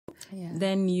Yeah.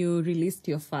 Then you released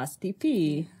your first EP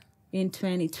in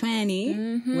 2020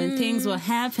 when things were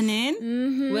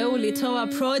happening. Where will it our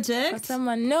project? But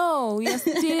someone, no, we are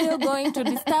still going to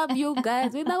disturb you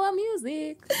guys with our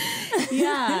music.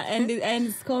 Yeah, and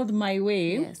it's called My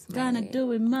Way. Yes, My Gonna Way.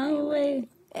 do it my way.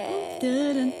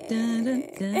 Dun, dun, dun, dun,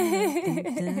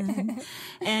 dun.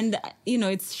 And,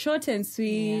 it's short and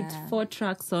sweet, Yeah. 4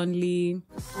 tracks only.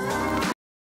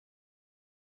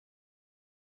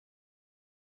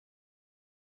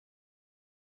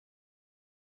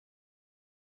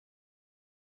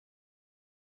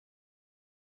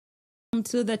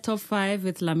 To the top 5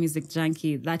 with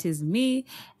LaMusicJunkie. That is me.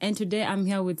 And today I'm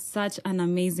here with such an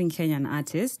amazing Kenyan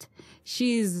artist.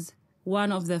 She's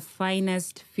one of the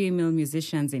finest female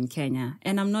musicians in Kenya.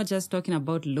 And I'm not just talking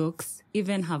about looks,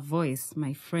 even her voice,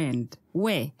 my friend.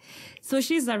 Where? So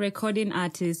she's a recording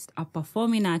artist, a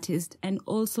performing artist, and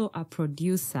also a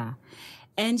producer.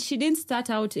 And she didn't start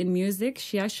out in music.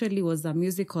 She actually was a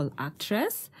musical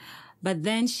actress. But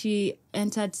then she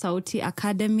entered Sauti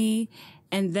Academy.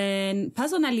 And then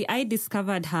personally, I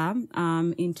discovered her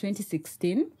in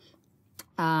 2016,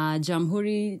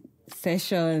 Jamhuri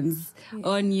Sessions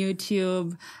on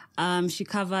YouTube. She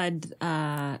covered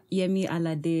Yemi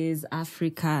Alade's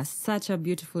Africa, such a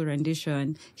beautiful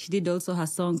rendition. She did also her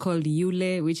song called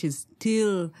Yule, which is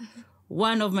still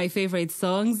one of my favorite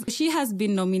songs. She has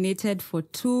been nominated for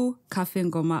 2 Cafe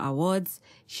Ngoma Awards.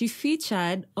 She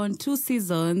featured on 2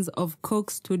 seasons of Coke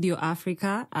Studio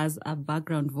Africa as a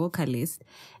background vocalist.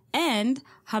 And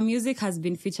her music has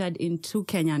been featured in 2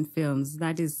 Kenyan films.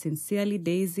 That is Sincerely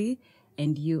Daisy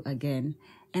and You Again.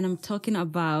 And I'm talking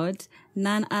about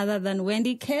none other than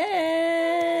Wendy Kay.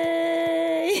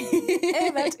 Hey,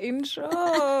 that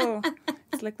intro.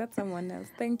 It's like that's someone else.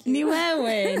 Thank you. Ni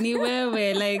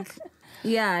wewe. Like,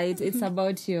 yeah, it's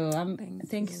about you.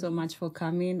 Thank you so much for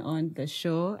coming on the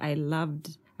show.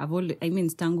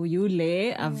 Stangu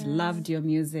Yule, I've loved your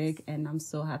music and I'm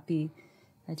so happy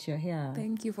that you're here.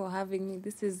 Thank you for having me.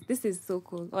 This is so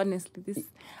cool. Honestly,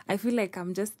 I feel like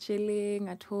I'm just chilling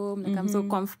at home. Like I'm so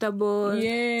comfortable.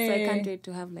 Yeah. So I can't wait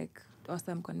to have like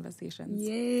awesome conversations.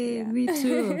 Yeah, me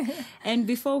too. And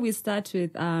before we start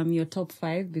with your top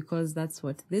 5, because that's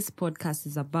what this podcast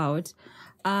is about,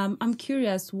 I'm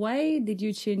curious, why did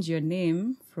you change your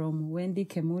name from Wendy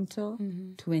Kemunto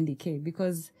to Wendy Kay?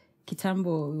 Because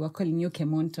Kitambo, we were calling you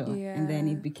Kemunto, and then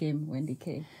it became Wendy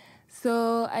Kay.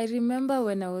 So I remember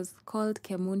when I was called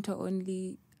Kemunto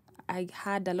only, I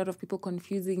had a lot of people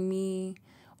confusing me,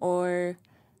 or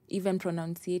even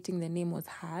pronunciating the name was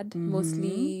hard,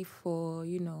 mostly for,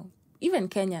 even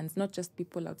Kenyans, not just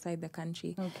people outside the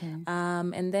country. Okay.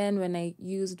 And then when I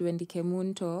used Wendy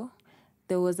Kemunto,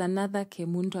 there was another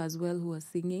Kemunto as well who was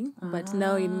singing, but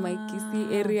now in my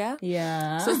Kisii area.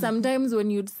 Yeah. So sometimes when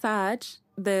you'd search,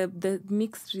 the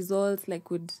mixed results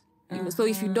would... so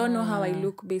if you don't know how I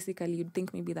look, basically, you'd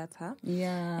think maybe that's her.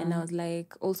 Yeah. And I was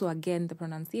like, also, again, the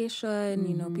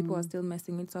pronunciation, people are still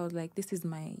messing with it. So I was like, this is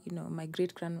my, my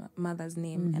great-grandmother's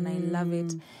name, and I love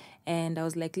it. And I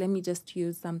was like, let me just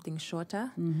use something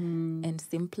shorter and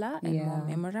simpler and more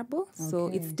memorable. So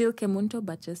it's still Kemunto,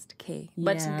 but just K.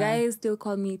 But guys still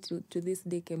call me to this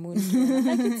day Kemunto. I'm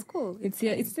like, it's cool. It's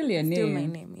still your name. Still my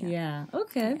name, Yeah.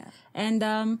 Okay. Yeah.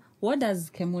 And what does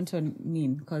Kemunto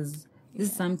mean? Because... this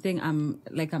is something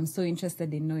I'm so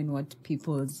interested in knowing what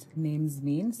people's names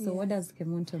mean. So what does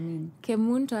Kemunto mean?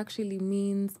 Kemunto actually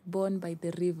means born by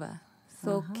the river.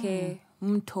 So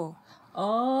Kemto.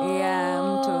 Oh. Yeah,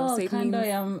 mto. So it kando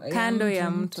means kando ya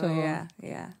mto.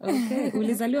 Yeah. Okay.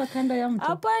 Ulizaliwa kando ya mto?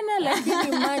 Hapana,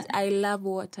 lakini much. I love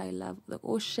water. I love the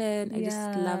ocean. I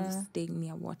just love staying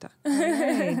near water.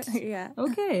 Right. Yeah.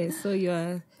 Okay. So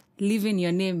you're living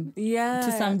your name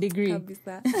to some degree.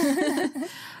 Kabisa.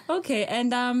 Okay,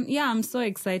 and I'm so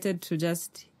excited to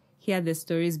just hear the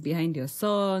stories behind your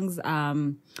songs.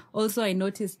 Also, I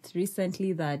noticed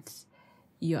recently that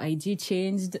your IG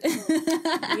changed.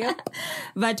 Yep.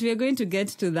 But we're going to get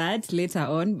to that later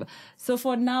on. So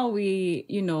for now, you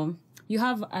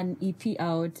have an EP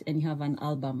out and you have an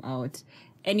album out.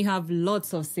 And you have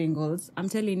lots of singles. I'm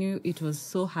telling you, it was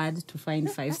so hard to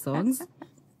find 5 songs.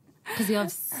 Because you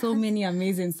have so many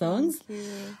amazing songs.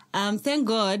 Thank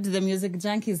God the Music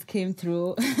Junkies came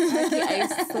through.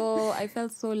 I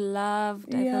felt so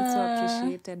loved. I felt so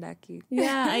appreciated, Aki.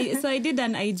 Yeah, so I did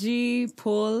an IG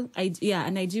poll.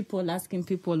 An IG poll asking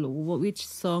people which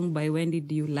song by Wendy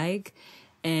do you like,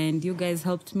 and you guys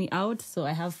helped me out. So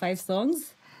I have 5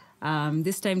 songs.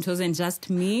 This time it wasn't just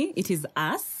me; it is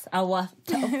us. Our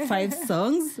top 5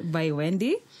 songs by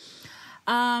Wendy.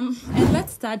 And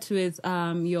let's start with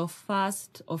your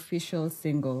first official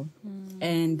single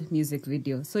and music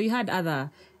video. So you had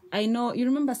other, I know, you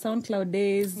remember SoundCloud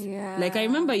days? Yeah. Like, I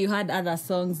remember you had other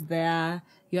songs there.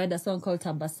 You had a song called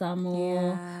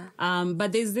Tabasamu. Yeah.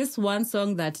 But there's this one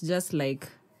song that just like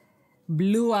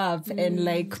blew up and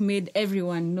like made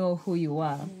everyone know who you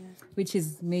are, which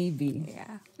is Maybe.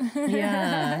 Yeah.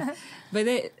 Yeah. But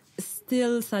it's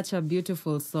still such a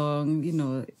beautiful song, you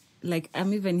know. Like,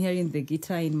 I'm even hearing the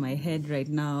guitar in my head right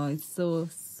now. It's so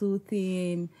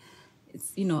soothing.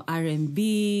 It's, you know,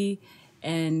 R&B.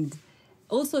 And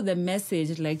also the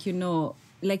message, like, you know,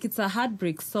 like it's a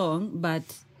heartbreak song, but,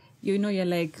 you know, you're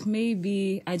like,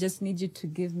 maybe I just need you to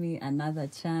give me another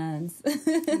chance.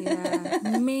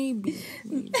 Yeah. Maybe.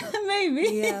 Maybe.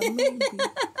 Yeah, maybe.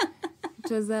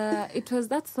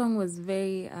 That song was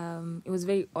very, it was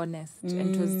very honest,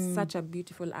 and it was such a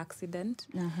beautiful accident.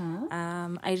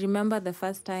 I remember the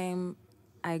first time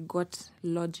I got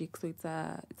Logic, so it's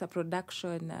a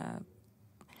production,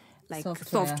 like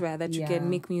software that you can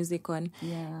make music on.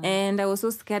 Yeah. And I was so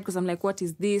scared because I'm like, what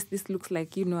is this? This looks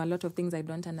like, you know, a lot of things I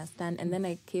don't understand. And then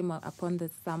I came upon the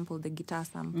sample, the guitar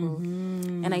sample,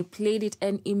 and I played it,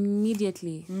 and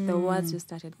immediately the words just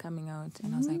started coming out.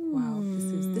 And I was like, wow,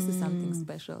 this is something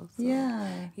special. So,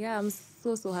 yeah, I'm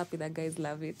so happy that guys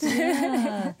love it.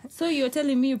 Yeah. So you're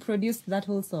telling me you produced that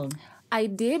whole song? I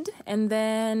did, and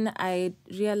then I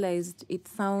realized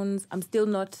I'm still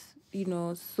not, you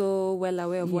know, so well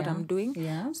aware of what I'm doing.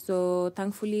 Yeah. So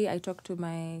thankfully, I talked to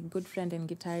my good friend and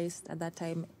guitarist at that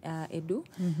time, Edu.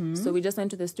 So we just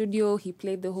went to the studio. He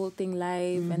played the whole thing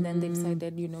live, and then they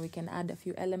decided, you know, we can add a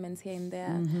few elements here and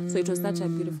there. So it was such a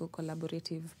beautiful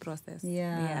collaborative process.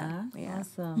 Yeah.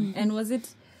 Awesome. And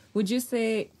would you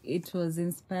say it was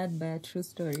inspired by a true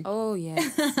story? Oh,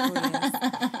 yes.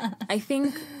 I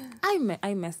think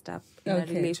I messed up in a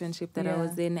relationship that I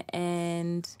was in,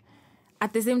 and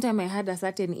at the same time, I had a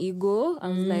certain ego. I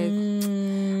was like,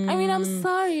 I mean, I'm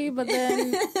sorry, but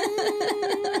then...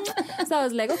 So I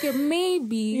was like, okay,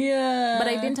 maybe. Yeah. But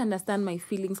I didn't understand my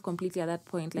feelings completely at that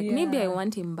point. Like, maybe I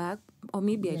want him back, or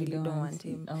maybe I really don't want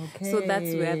him. Okay. So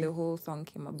that's where the whole song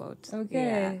came about. Okay.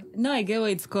 Yeah. No, I get why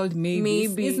it's called Maybe.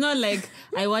 It's not like,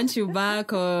 I want you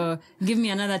back, or give me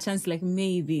another chance, like,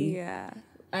 maybe. Yeah.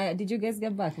 Did you guys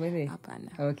get back with it?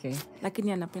 Hapana. Okay.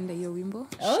 Lakini anapenda hiyo wimbo.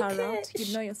 Shout out.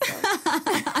 You know yourself.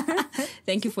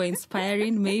 Thank you for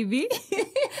inspiring, Maybe.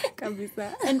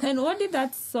 Kabisa. And what did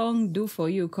that song do for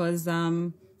you? Because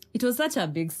it was such a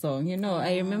big song. You know,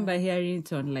 I remember hearing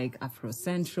it on like Afro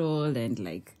Central and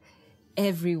like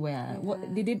everywhere.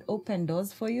 Did it open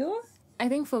doors for you? I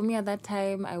think for me at that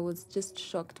time, I was just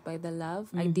shocked by the love.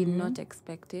 I did not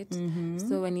expect it.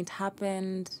 So when it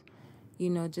happened, you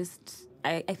know,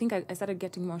 I think I started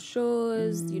getting more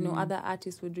shows, you know, other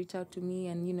artists would reach out to me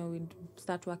and, you know, we'd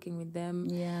start working with them.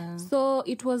 Yeah. So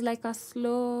it was like a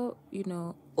slow, you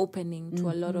know, opening to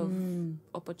a lot of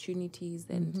opportunities,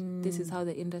 and this is how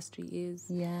the industry is.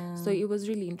 Yeah. So it was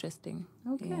really interesting.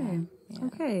 Okay. Yeah.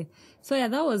 Okay. So yeah,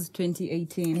 that was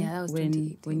 2018. Yeah, that was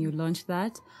 2018. When you launched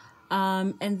that.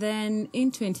 And then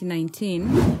in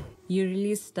 2019, you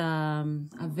released a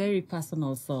very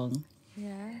personal song.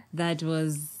 Yeah. That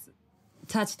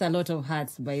touched a lot of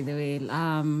hearts, by the way.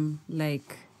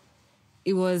 Like,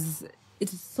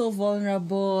 it's so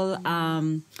vulnerable.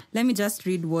 Let me just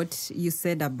read what you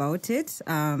said about it.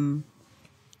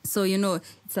 So, you know,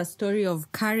 it's a story of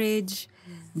courage,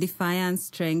 defiance,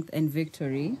 strength, and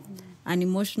victory. An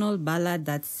emotional ballad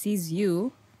that sees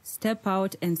you step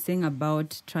out and sing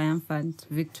about triumphant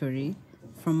victory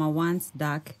from a once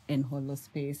dark and hollow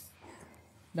space.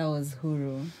 That was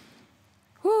Huru.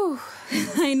 Whew.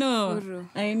 I know.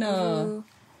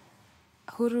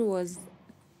 Huru was,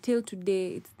 till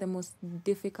today, it's the most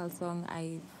difficult song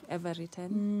I've ever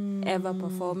written, ever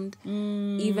performed.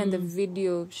 Even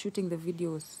shooting the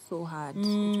video was so hard. It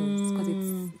was because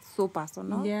it's so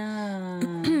personal. Yeah.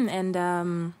 And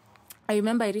I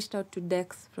remember I reached out to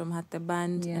Dex from Hat the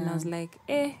Band, and I was like,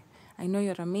 I know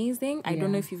you're amazing. I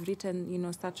don't know if you've written, you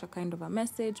know, such a kind of a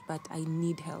message, but I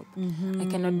need help. I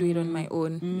cannot do it on my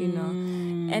own, you know.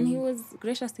 And he was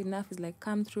gracious enough. He's like,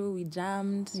 come through. We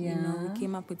jammed, you know, we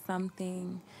came up with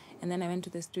something. And then I went to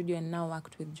the studio and now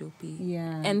worked with Jopi.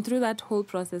 Yeah. And through that whole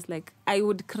process, like, I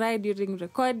would cry during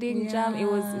recording, jam.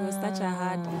 It was such a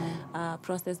hard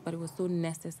process, but it was so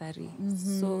necessary.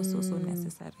 So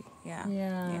necessary.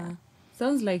 Yeah.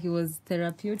 Sounds like it was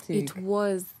therapeutic. It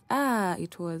was.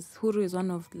 Huru is one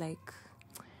of, like,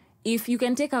 if you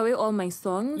can take away all my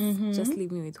songs, just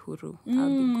leave me with Huru. I'll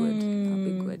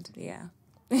be good. Yeah.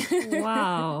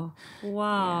 Wow.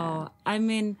 Yeah. I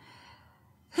mean,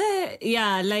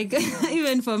 Yeah, like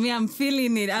even for me, I'm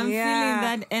feeling it. I'm feeling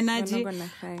that energy. You're not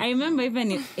gonna cry. I remember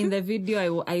even in the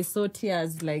video, I saw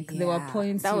tears. Like there were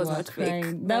points that you was were not crying.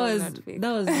 fake. That was not fake.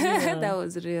 That was real. That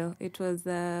was real. It was.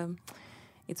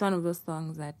 It's one of those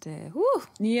songs that.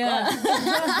 Yeah.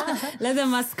 Let the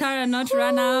mascara not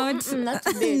run out. Not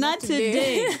today. Not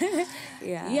today.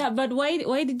 Yeah. Yeah, but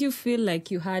why did you feel like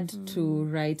you had to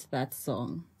write that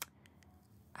song?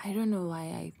 I don't know why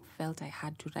I felt I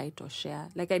had to write or share.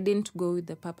 Like I didn't go with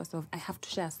the purpose of I have to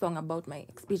share a song about my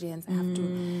experience.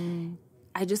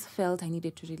 I just felt I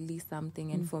needed to release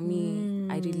something. And for me,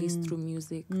 I released through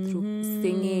music, through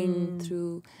singing,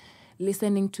 through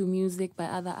listening to music by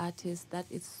other artists. That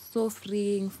is so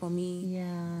freeing for me.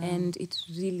 Yeah. And it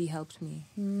really helped me.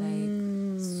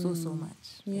 Like so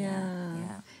much.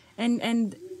 Yeah.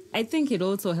 And I think it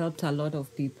also helped a lot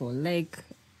of people. Like,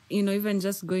 even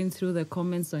just going through the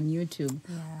comments on YouTube,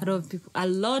 a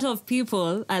lot of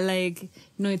people are like,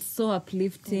 it's so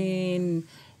uplifting.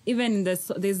 Even there's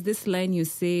this line you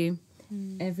say,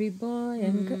 every boy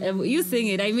and girl. You sing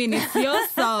it. I mean, it's your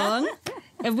song.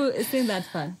 Sing that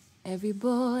part. Every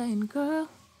boy and girl,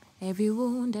 every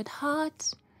wounded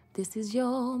heart, this is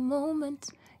your moment.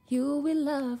 You will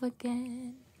love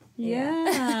again.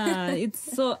 Yeah.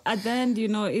 It's so, at the end,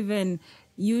 even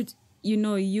you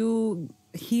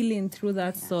healing through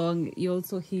that song, you're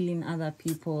also healing other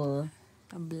people.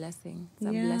 A blessing. It's a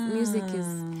blessing. Music is,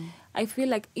 I feel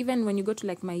like even when you go to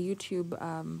like my YouTube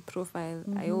profile,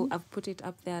 I've put it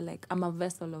up there like I'm a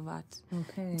vessel of art.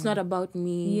 Okay. It's not about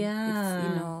me.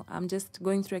 Yeah. It's, I'm just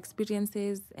going through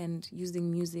experiences and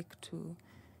using music to,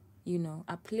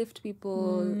 uplift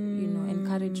people,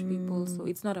 encourage people. So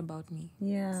it's not about me.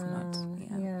 Yeah. It's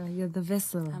not. Yeah. You're the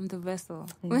vessel. I'm the vessel.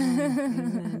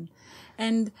 Amen.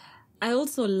 And I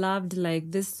also loved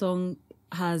like this song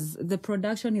the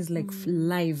production is like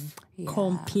live,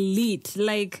 complete.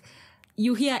 Like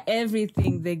you hear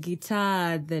everything, the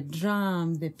guitar, the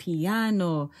drum, the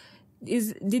piano.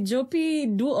 Did Jopi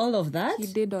do all of that? He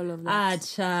did all of that.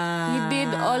 Acha. He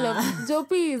did all of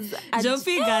Jopi is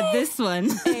Jopi got this one.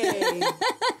 Hey,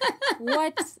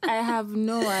 what? I have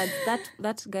no words.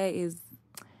 That guy is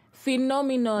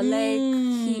phenomenal.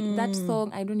 Like that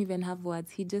song, I don't even have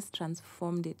words. He just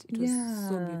transformed it. It was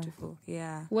so beautiful.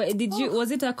 Yeah.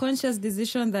 Was it a conscious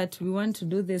decision that we want to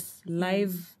do this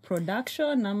live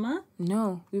production, Nama?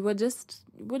 No, we were just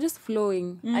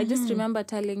flowing. I just remember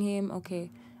telling him, okay,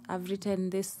 I've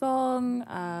written this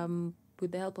song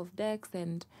with the help of Dex,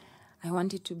 and I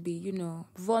want it to be,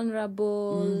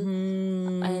 vulnerable.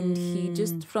 And he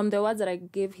just, from the words that I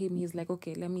gave him, he's like,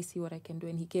 okay, let me see what I can do.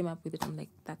 And he came up with it. I'm like,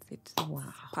 that's it. Wow.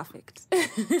 Perfect.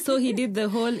 So he did the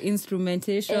whole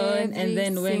instrumentation and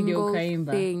then Wendy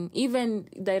Okaimba. Even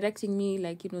directing me,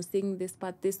 like, sing this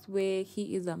part this way.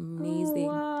 He is amazing.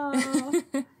 Oh,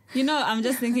 wow. I'm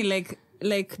just thinking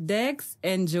like Dex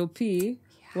and Jopi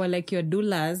were like your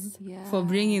doulas for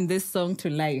bringing this song to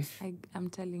life. I'm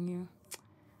telling you.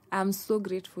 I'm so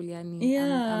grateful, Yani. Yeah.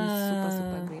 I'm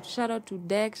super great. Shout out to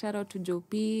Dex, shout out to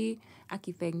Jopi.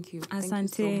 Aki, thank you.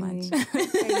 Asante. Thank you so much.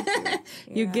 Thank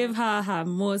you. You gave her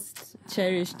most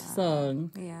cherished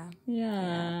song.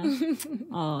 Yeah.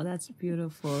 Oh, that's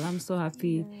beautiful. I'm so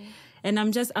happy. Yeah. And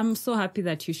I'm so happy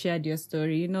that you shared your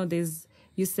story.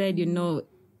 You said,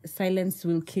 silence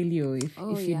will kill you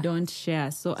if you don't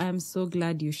share. So I'm so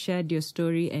glad you shared your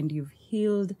story and you've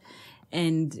healed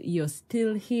and you're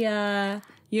still here.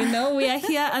 We are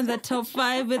here on the top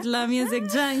 5 with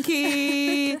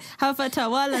LaMusicJunkie, Hafa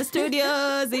Tawala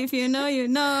Studios. If you know, you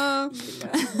know.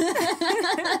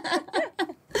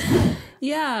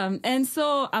 Yeah. And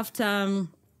so after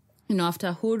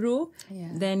Huru,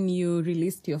 then you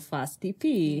released your first EP.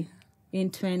 In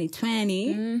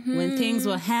 2020, when things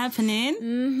were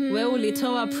happening, where will it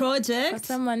our project? But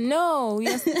someone, no, we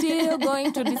are still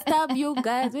going to disturb you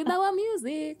guys with our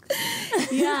music.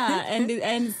 Yeah, and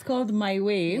it's called My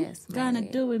Way. Yes, Gonna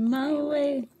do it my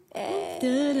way.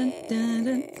 Dun, dun, dun,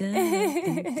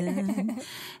 dun, dun.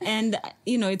 And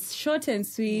it's short and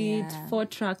sweet, 4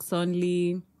 tracks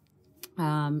only.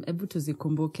 Ebu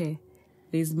tuzikumbuke.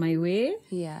 There's My Way.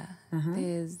 Yeah.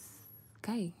 There's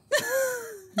Kai.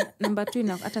 Number 2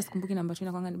 hata sikumbuki number 2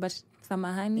 inakwanga, but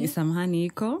samahani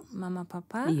iko mama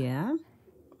papa. Yeah.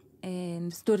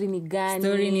 And story ni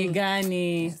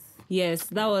gani. Yes,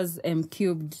 that was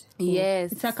Cubed.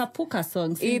 Yes. It's a kapuka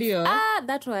song, video.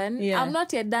 That one. Yeah. I'm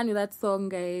not yet done with that song,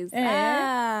 guys.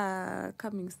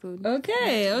 Coming soon.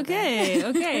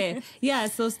 Okay. Yeah,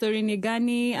 so story ni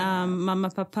gani, mama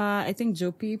papa, I think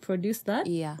Jopi produced that.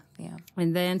 Yeah.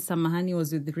 And then Samahani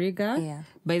was with Riga. Yeah.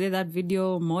 By the way, that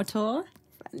video, Moto.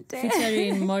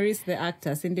 Featuring Maurice the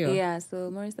actor, Cindy. Yeah,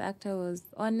 so Maurice the actor was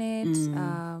on it,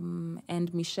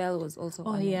 and Michelle was also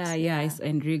on it. Yeah, it's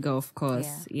Enriga, of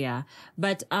course. Yeah.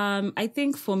 But I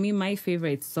think for me, my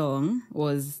favorite song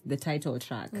was the title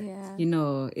track. Yeah. You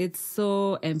know, it's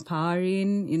so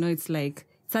empowering. You know, it's like,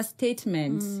 it's a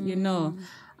statement, you know.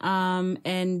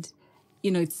 And,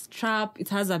 you know, it's trap. It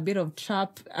has a bit of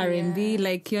trap R&B.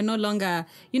 Like, you're no longer,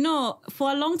 you know,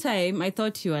 for a long time, I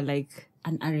thought you were like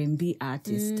an R&B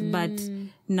artist. But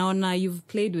now you've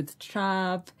played with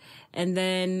trap. And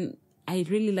then I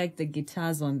really like the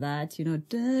guitars on that, you know.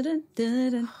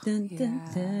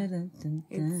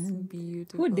 It's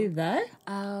beautiful. Who did that?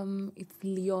 It's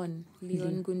Leon.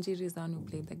 Leon Gunjiri is the one who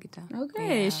played the guitar.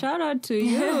 Okay, shout out to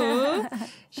you.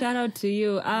 Shout out to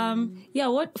you. Yeah,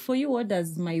 what for you, what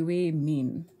does My Way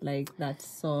mean? Like that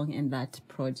song and that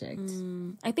project?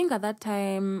 I think at that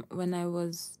time when I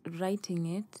was writing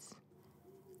it,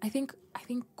 I think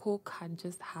Coke had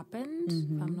just happened,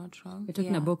 if I'm not wrong. We're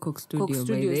talking about Coke Studio, Coke by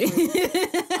Studio, the way.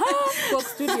 Coke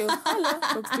Studio. Hello,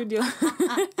 Coke Studio.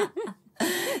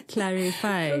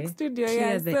 Clarify. Coke Studio,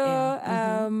 Clear the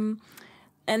air.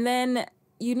 And then,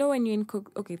 you know, when you're in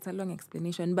Coke, okay, it's a long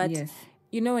explanation, but Yes.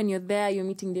 you know, when you're there, you're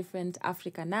meeting different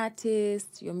African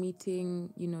artists, you're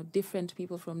meeting, you know, different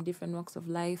people from different walks of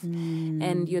life,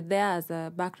 and you're there as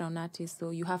a background artist,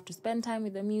 so you have to spend time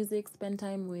with the music, spend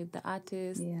time with the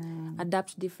artist,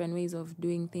 adapt different ways of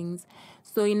doing things.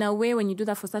 So in a way, when you do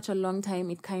that for such a long time,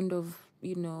 it kind of,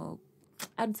 you know,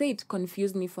 I'd say it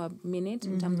confused me for a minute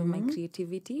in terms of my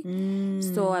creativity.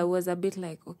 So I was a bit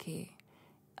like, okay,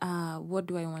 what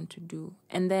do I want to do?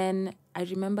 And then I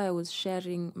remember I was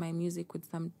sharing my music with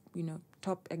some, you know,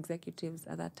 top executives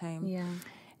at that time. Yeah.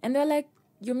 And they're like,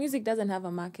 your music doesn't have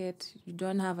a market. You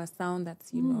don't have a sound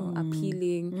that's, you know,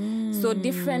 appealing. So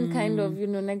different kind of, you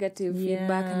know, negative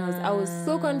feedback. And I was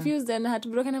so confused and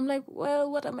heartbroken. I'm like, well,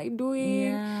 what am I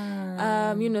doing?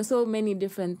 You know, so many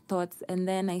different thoughts. And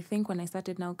then I think when I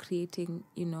started now creating,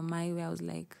 you know, My Way, I was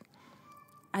like,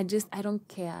 I don't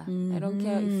care. I don't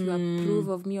care if you approve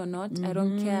of me or not. I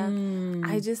don't care.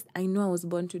 I know I was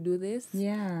born to do this.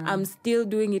 Yeah. I'm still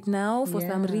doing it now for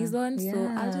some reason. So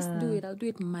I'll just do it. I'll do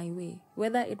it my way.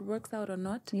 Whether it works out or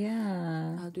not,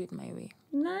 I'll do it my way.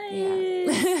 Nice.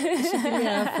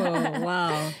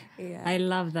 Wow. Yeah. I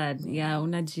love that. Yeah,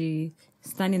 Unaji,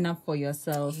 standing up for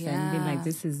yourself and being like,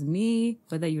 this is me,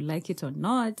 whether you like it or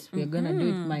not, we're going to do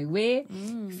it my way.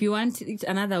 If you want it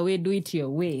another way, do it your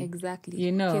way. Exactly.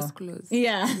 You know. Case closed.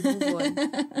 Yeah. Move on.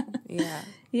 Yeah.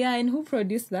 Yeah, and who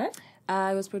produced that?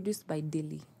 It was produced by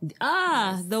Dilly.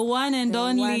 The one and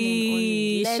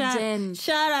only. Legend.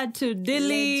 Shout out to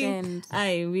Dilly. Legend.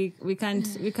 We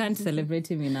can't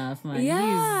celebrate him enough, man.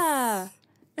 Yeah.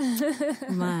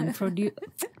 Man.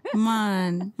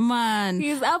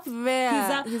 He's up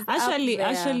there. He's actually, up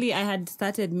there. actually, I had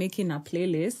started making a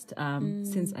playlist,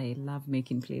 since I love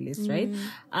making playlists, right?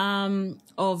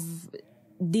 Of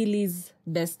Dilly's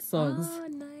best songs. Oh,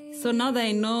 nice. So now that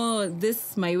I know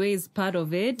this My Way is part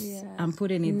of it, I'm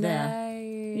putting it there.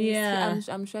 Yeah.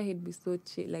 I'm sure he'd be so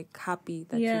happy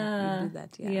that you do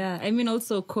that. Yeah. I mean,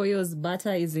 also Koyo's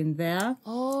Butter is in there.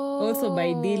 Oh. Also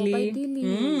by Dilly. By Dilly.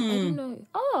 I didn't know.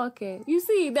 Oh, okay. You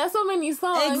see, there's so many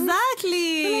songs.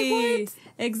 Exactly. Like, what?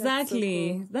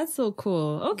 Exactly. That's so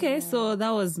cool. Okay, so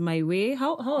that was My Way.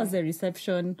 How was the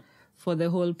reception for the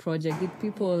whole project? Did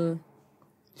people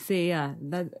say,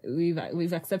 that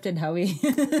we've accepted her way?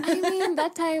 I mean,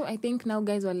 that time, I think now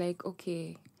guys were like,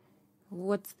 okay,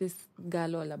 what's this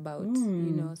girl all about?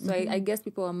 You know, so I guess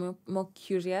people are more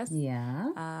curious.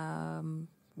 Yeah.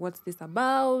 What's this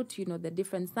about? You know, the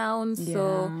different sounds. Yeah.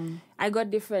 So I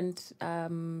got different,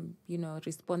 you know,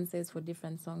 responses for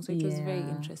different songs. So it was very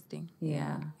interesting.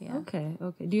 Yeah. Okay.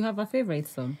 Do you have a favorite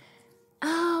song?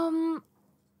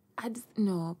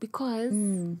 No, because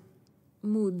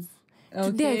moods. Okay.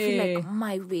 Today I feel like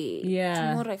My Way.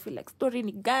 Yeah. Tomorrow I feel like Story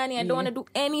Nigani. I don't want to do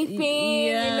anything.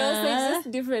 You know, so it's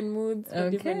just different moods for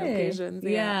different occasions.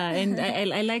 Yeah, and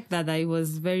I like that it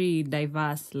was very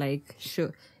diverse. Like,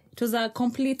 sure, it was a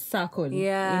complete circle in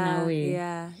a way.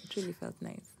 Yeah, it really felt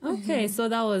nice. Okay, so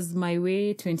that was My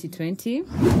Way 2020.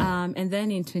 And then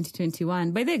in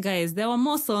 2021, by the way, guys, there were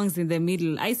more songs in the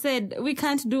middle. I said we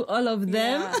can't do all of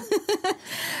them. Yeah.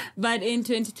 But in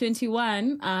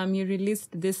 2021, you released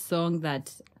this song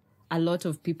that a lot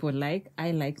of people like.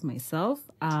 I like myself.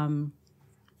 Panda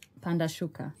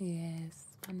Shuka. Yes,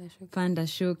 Panda Shuka. Panda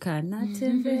Shuka.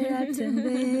 Natembea,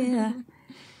 tembea.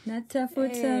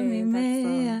 Natafuta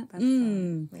mimea.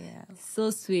 Yeah. So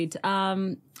sweet.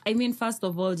 I mean, first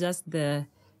of all, just the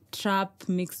trap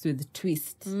mixed with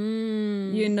twist.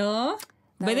 You know?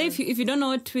 But if you don't know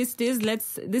what twist is,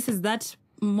 this is that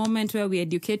moment where we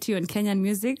educate you on Kenyan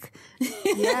music.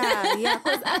 Yeah,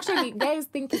 because actually guys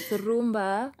think it's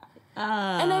rumba.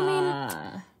 And I mean,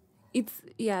 it's,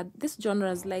 this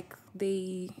genres, like,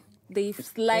 they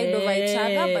slide over each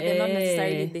other, but they're not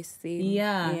necessarily the same.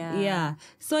 Yeah.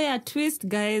 So twist,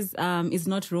 guys, is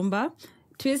not rumba.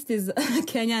 Twist is a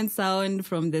Kenyan sound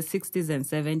from the 60s and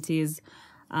 70s.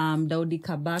 Daudi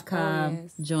Kabaka,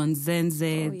 John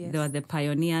Zenze, they were the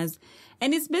pioneers.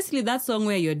 And it's basically that song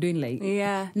where you're doing like,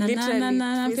 na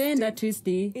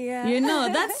twisty. Yeah. You know,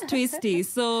 that's twisty.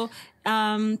 So,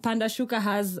 Panda Shuka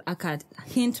has a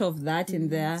hint of that in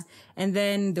there. And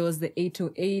then there was the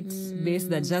 808 bass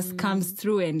that just comes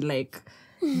through and like,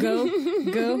 go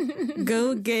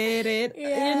get it.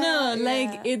 You know,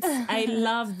 like I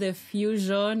love the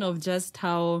fusion of just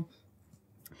how,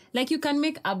 like, you can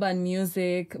make urban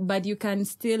music, but you can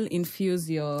still infuse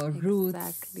your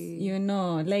roots. You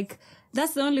know, like,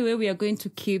 that's the only way we are going to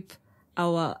keep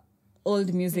our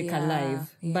old music alive,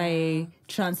 by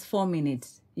transforming it,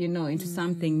 you know, into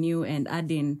something new and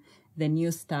adding the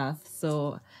new stuff.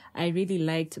 So I really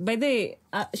liked. By the way,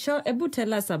 Ebu,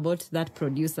 tell us about that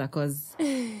producer, because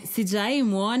sijai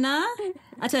muona,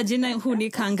 ata jina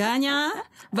hunikanganya.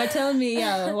 But tell me,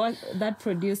 what that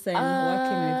producer and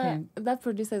working with him. That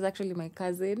producer is actually my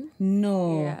cousin.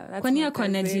 No. Yeah, that's Kwani my ako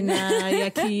na cousin. jina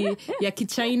yaki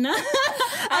China?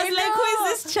 I was like, who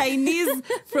is this Chinese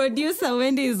producer?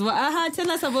 Wendy is.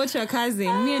 Tell us about your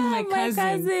cousin. Me and my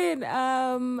cousin. My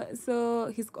cousin. So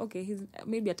he's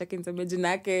maybe atake niseme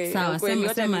jina yake. Sawa, Kweli,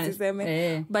 hata sema.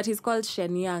 nisiseme. But he's called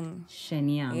Shenyang.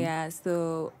 Yeah,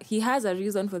 so he has a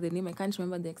reason for the name. I can't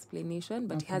remember the explanation,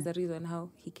 but he has a reason how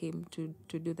he came to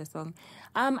do the song.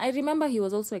 I remember he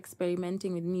was also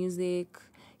experimenting with music.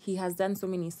 He has done so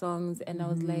many songs, and I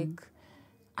was like,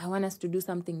 I want us to do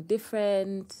something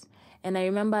different. And I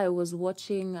remember I was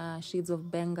watching Shades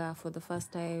of Benga for the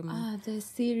first time. The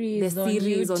series on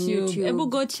YouTube. Ebu,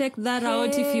 go check that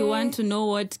out if you want to know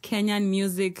what Kenyan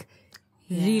music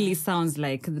really sounds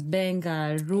like. The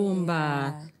Benga,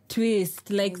 rumba,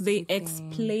 twist. Like, they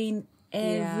explain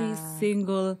every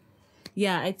single...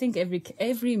 Yeah, I think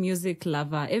every music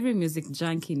lover, every music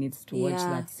junkie needs to watch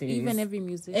that series. Even every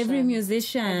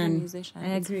musician.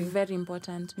 I It's agree. very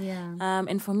important. Yeah.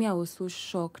 And for me, I was so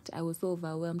shocked. I was so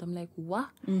overwhelmed. I'm like, what?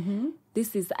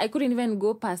 I couldn't even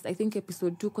go past, I think,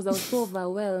 episode 2, because I was so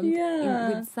overwhelmed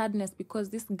with sadness, because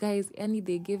these guys,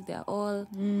 they gave their all,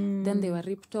 then they were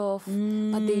ripped off,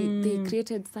 but they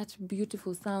created such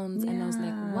beautiful sounds, and I was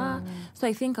like, wow. So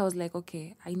I think I was like,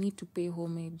 okay, I need to pay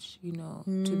homage,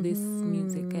 to this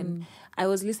music. And I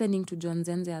was listening to John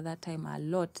Zenze at that time a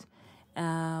lot.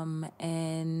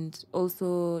 And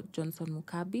also Johnson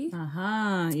Mukabi.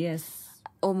 Yes.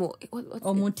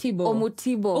 Omutibo.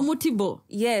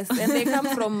 Yes, and they come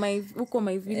from my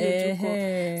village.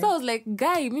 So I was like,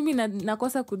 guy, mimi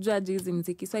nakosa kujua hizi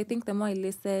mziki. So I think the more I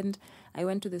listened, I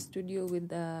went to the studio with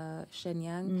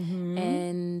Shenyang,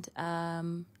 and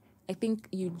I think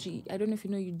Eugene. I don't know if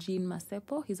you know Eugene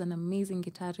Masepo. He's an amazing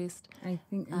guitarist. I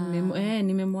think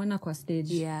nimemwona kwa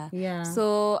stage. Yeah.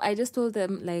 So I just told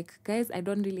them, like, guys, I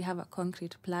don't really have a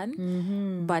concrete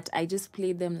plan, but I just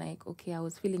played them like, okay, I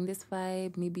was feeling this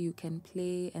vibe. Maybe you can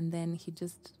play, and then he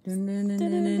just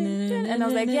and I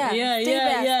was like,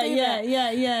 stay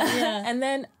there. And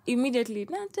then immediately,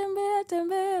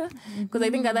 because I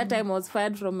think at that time I was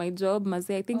fired from my job. I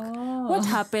think what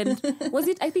happened was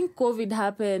it? I think COVID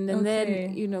happened, and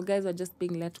then guys were just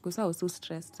being let go. So I was so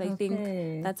stressed. So I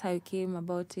think that's how it came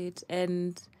about it.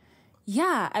 And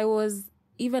I was,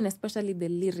 even especially the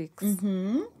lyrics.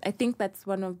 I think that's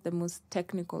one of the most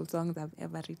technical songs I've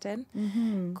ever written,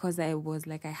 because I was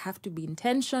like, I have to be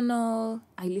intentional.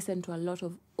 I listened to a lot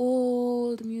of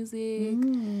old music,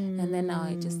 and then now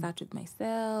I just start with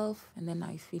myself, and then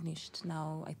I finished.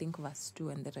 Now I think verse 2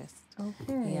 and the rest.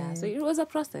 Yeah, so it was a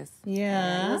process.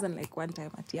 It wasn't like one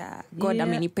time God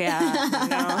amenipea.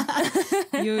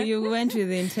 You went with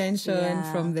the intention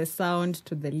from the sound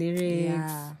to the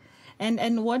lyrics.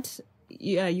 And what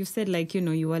you said, like,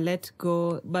 you were let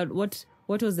go, but what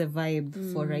was the vibe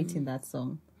for writing that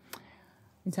song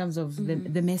in terms of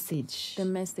the message? The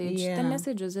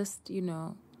message was just,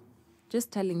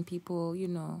 just telling people,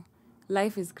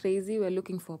 life is crazy. We're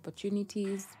looking for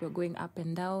opportunities. We're going up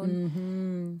and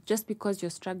down. Just because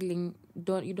you're struggling,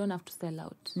 you don't have to sell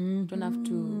out. You don't have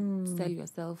to sell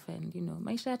yourself, and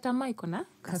maisha ya tamaa iko na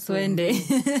kaswende.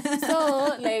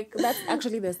 So like, that's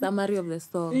actually the summary of the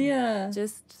song.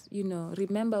 Just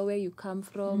remember where you come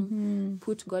from.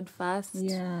 Put God first.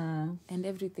 And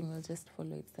everything will just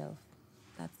follow itself.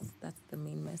 that's the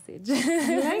main message.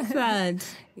 I like that.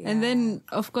 Yeah. And then,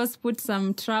 of course, put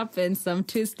some trap and some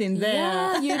twist in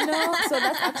there. Yeah, so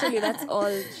that's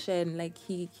all Shen. Like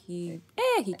he came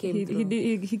through.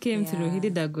 He came through. He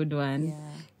did a good one.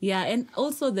 Yeah, and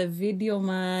also the video,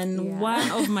 man.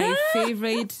 One of my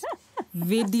favorite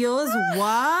videos.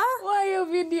 Why your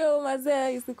video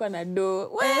mazee isikuwa na do?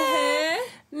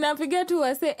 Napiga tu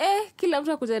wase kila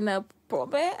mtu akuja na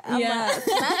pombe ama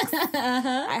snacks.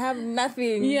 I have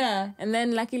nothing. Yeah. And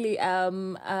then luckily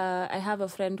I have a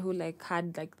friend who like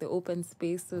had like the open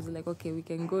space, so it was like, okay, we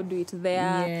can go do it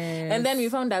there. Yes. And then we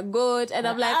found a goat and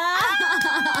I'm like,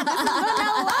 this is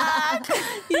gonna work.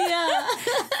 Yeah.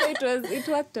 So it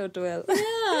worked out well.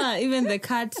 Yeah, even the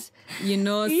cat,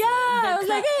 I was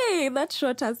like, hey, that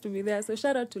shot has to be there. So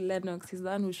shout out to Lennox. He's the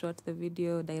one who shot the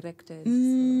video, directed.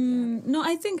 No,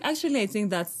 I think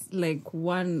that's like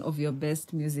one of your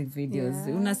best music videos.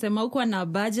 Unasema uko na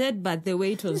budget, but the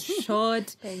way it was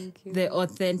shot, Thank you. The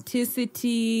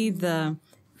authenticity, the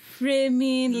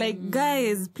framing, like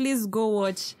guys, please go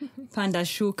watch Panda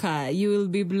Shuka. You will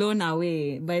be blown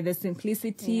away by the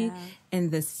simplicity and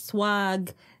the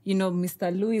swag.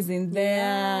 Mr. Lou is in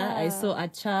there. I saw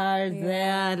Achar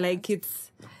there. Like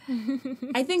it's,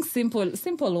 I think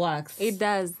simple works. It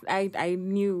does. I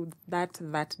knew that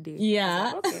day.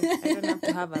 Yeah. Like, okay, I don't have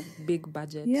to have a big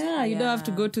budget. Yeah, you don't have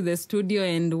to go to the studio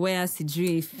and wear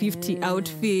 50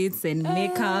 outfits and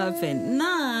makeup and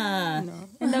No.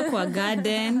 End up a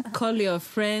garden, call your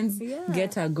friends,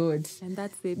 get a goat. And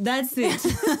that's it. That's it.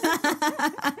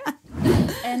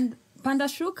 And Panda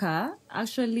Shuka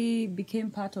actually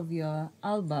became part of your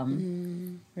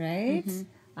album, right?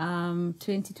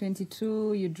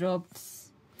 2022, you dropped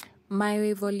My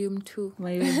Way Volume 2.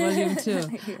 My Way Volume 2.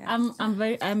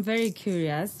 I'm very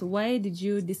curious. Why did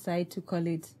you decide to call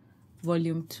it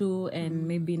Volume 2 and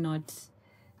maybe not,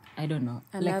 I don't know,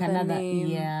 another name?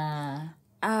 Yeah.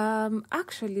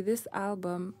 Actually, this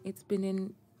album, it's been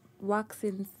in work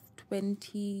since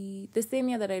the same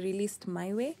year that I released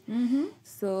My Way.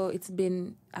 So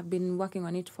I've been working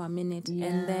on it for a minute.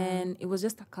 And then it was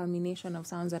just a culmination of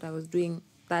sounds that I was doing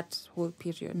that whole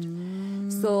period.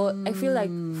 So I feel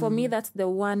like for me, that's the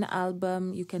one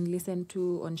album you can listen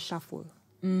to on shuffle.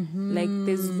 Like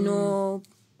there's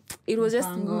it was just,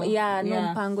 no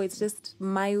mpango. It's just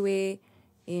my way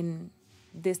in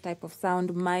this type of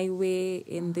sound, my way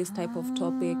in this type of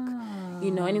topic.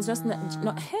 And it's just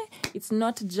it's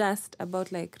not just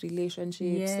about like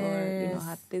relationships or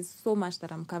there's so much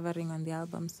that I'm covering on the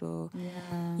album. So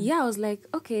I was like,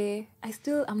 okay,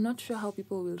 I'm not sure how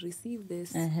people will receive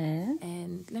this,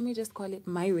 and let me just call it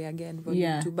My Way again,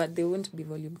 Volume 2, but they won't be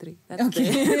Volume 3. That's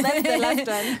that's the last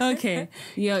one. Okay,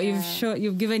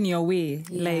 you've given your way,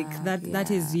 like that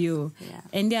is you,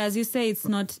 and as you say, it's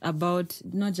not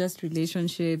just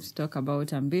relationships. Talk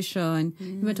about ambition,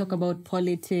 even talk about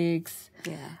politics.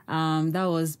 That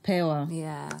was Pewa.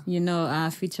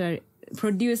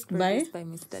 Produced by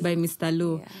Mr.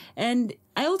 Lou. And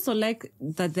I also like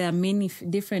that there are many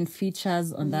different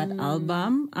features on that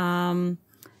album.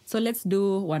 So let's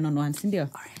do one-on-one, Cindy.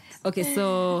 Okay,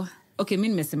 so mi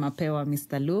nimesema Pewa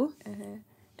Mr. Lou.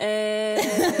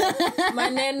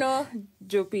 Maneno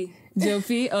Jopi,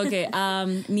 okay.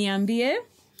 Niambie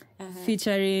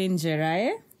featuring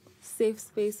Jeraye. Safe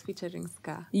Space featuring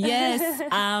Ska. Yes.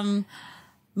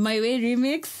 My Way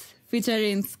remix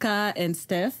featuring Ska and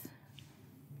Steph.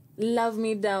 Love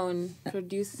Me Down,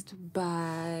 produced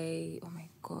by, oh my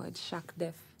God, Shaq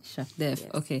Def. Yes.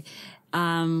 Okay.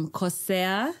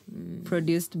 Corsair,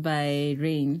 produced by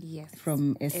Rain. Yes.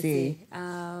 From SA.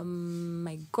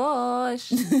 My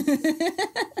gosh.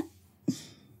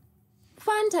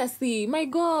 Fantasy, my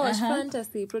gosh,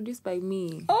 Fantasy, produced by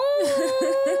me.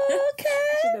 Oh, okay.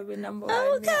 Should have been number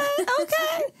one.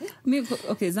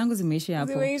 Okay, zangu zimeisha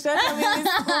hapo.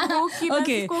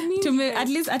 Okay, at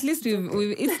least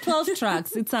we've it's 12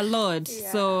 tracks. It's a lot.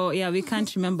 So we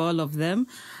can't remember all of them.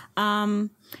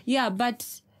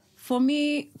 But for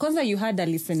me, because you had a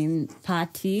listening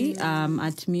party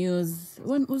at Muse.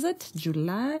 When was it?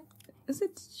 July? Is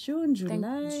it June?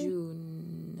 July?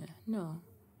 June. No.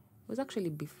 It was actually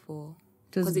before.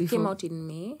 Because it came out in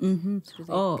May.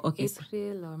 Okay.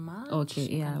 April or March.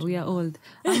 Okay, we are old.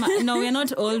 No, we are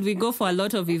not old. We go for a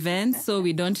lot of events, so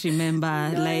we don't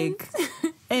remember.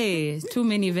 Too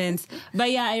many events.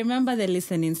 But I remember the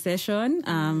listening session.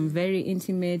 Very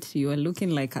intimate. You were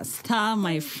looking like a star,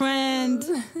 my friend.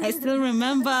 I still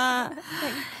remember.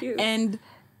 Thank you. And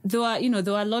there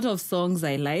were a lot of songs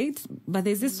I liked, but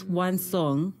there's this one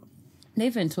song. They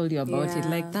even told you about it.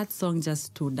 Like, that song just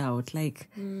stood out. Like,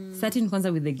 starting kwanza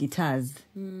with the guitars.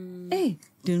 Hey,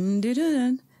 dun dun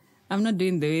dun. I'm not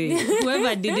doing the way.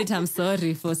 Whoever did it, I'm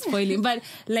sorry for spoiling. But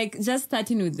like just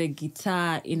starting with the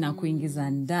guitar,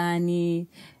 inakuingiza ndani,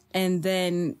 and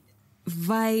then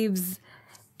vibes.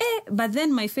 But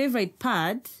then my favorite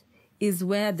part is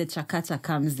where the chakacha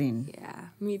comes in. Yeah,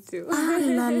 me too.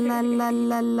 La, la, la,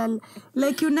 la, la.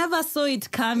 Like you never saw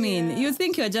it coming. Yeah. You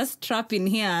think you're just trapped in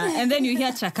here, and then you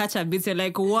hear chakacha beats. You're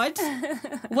like, what?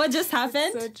 What just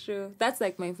happened? So true. That's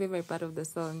like my favorite part of the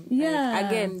song. Yeah. Like,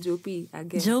 again, Jopi.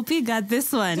 Again. Jopi got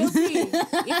this one. Jopi.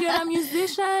 If you're a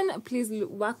musician, please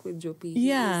work with Jopi.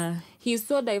 Yeah. He's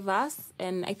so diverse,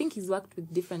 and I think he's worked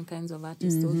with different kinds of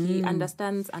artists. So he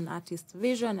understands an artist's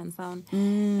vision and sound.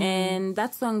 And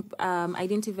that song, I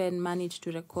didn't even manage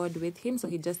to record with him, so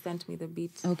he just sent me the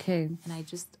beat. Okay.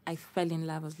 And I fell in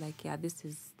love. I was like, yeah, this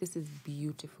is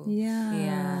beautiful. Yeah.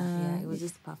 Yeah. It was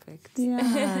just perfect.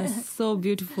 Yeah. So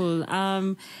beautiful.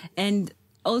 And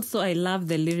also I love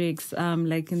the lyrics.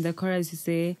 Like in the chorus you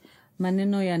say,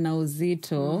 maneno yana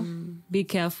uzito, be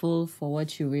careful for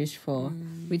what you wish for,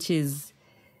 which is,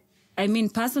 I mean,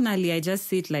 personally, I just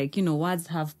see it like, words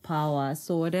have power.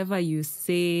 So whatever you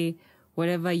say,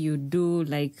 whatever you do,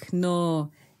 like, no,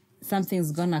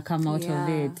 something's gonna come out of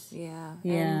it. Yeah.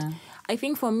 Yeah. And I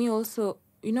think for me also,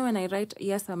 when I write,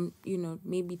 yes, I'm,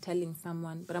 maybe telling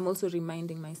someone, but I'm also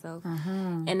reminding myself.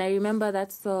 And I remember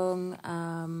that song,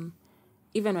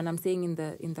 even when I'm saying in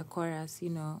the chorus,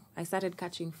 I started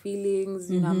catching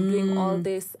feelings, I'm doing all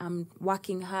this, I'm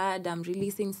working hard, I'm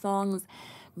releasing songs,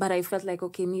 but I felt like,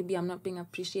 okay, maybe I'm not being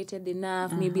appreciated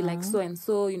enough, maybe like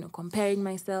so-and-so, comparing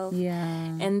myself.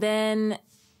 Yeah. And then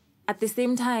at the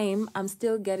same time, I'm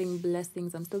still getting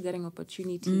blessings, I'm still getting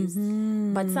opportunities,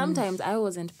 but sometimes I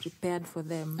wasn't prepared for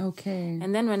them. Okay.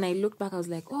 And then when I looked back, I was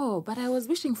like, oh, but I was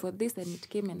wishing for this and it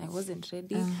came and I wasn't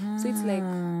ready. So it's like,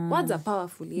 words are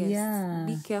powerful, yes. Yeah.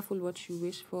 Be careful what you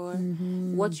wish for.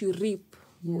 What you reap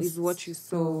is what you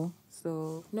sow.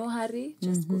 So no hurry,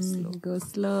 just go slow. Go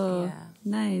slow. Yeah.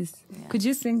 Nice. Yeah. Could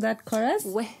you sing that chorus?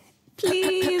 We-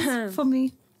 Please, for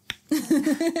me.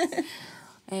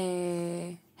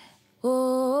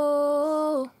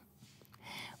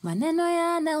 Maneno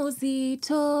yana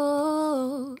uzito.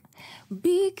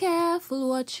 Be careful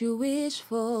what you wish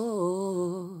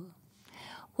for.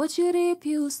 What you reap,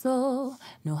 you sow.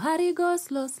 No hurry, go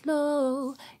slow,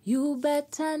 slow. You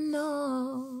better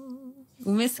know.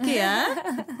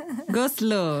 Umesikia? Go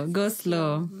slow, go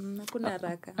slow. Hakuna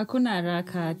haraka. Hakuna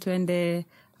haraka. Twende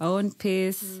our own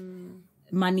pace.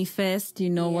 Manifest,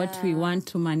 what we want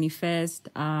to manifest.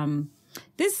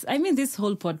 This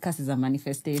whole podcast is a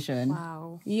manifestation.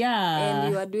 Wow. Yeah.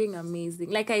 And you are doing amazing.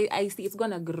 Like I see it's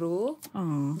gonna grow.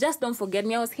 Oh. Just don't forget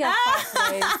me. I was here first,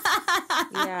 guys.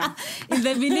 Yeah. In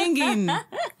the beginning,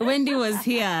 Wendy was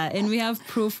here and we have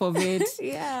proof of it.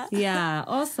 Yeah. Yeah.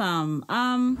 Awesome.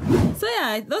 So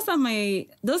yeah,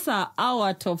 those are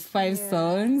our top 5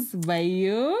 songs by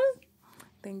you.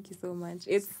 Thank you so much.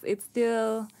 It's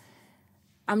still,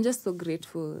 I'm just so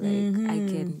grateful. Like I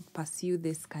can pursue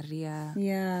this career.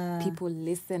 Yeah. People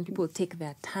listen. People take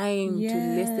their time to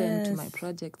listen to my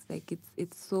projects. Like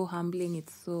it's so humbling.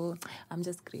 I'm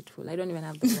just grateful. I don't even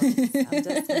have the words. I'm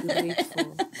just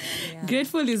grateful. Yeah.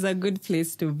 Grateful is a good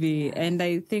place to be. Yeah. And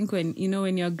I think when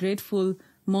you're grateful,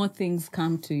 more things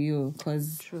come to you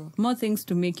because more things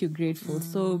to make you grateful.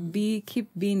 So keep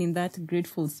being in that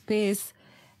grateful space.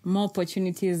 More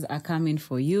opportunities are coming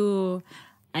for you.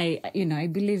 I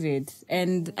believe it.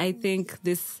 And I think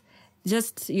this,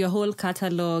 just your whole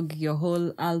catalog, your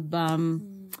whole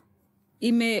album,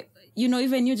 it may,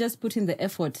 even you just put in the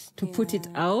effort to put it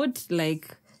out,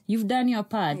 like you've done your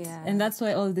part. Yeah. And that's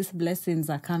why all these blessings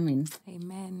are coming.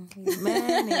 Amen.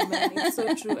 Amen. Amen. It's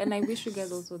so true. And I wish you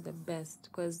guys also the best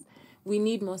because we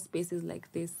need more spaces like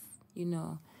this,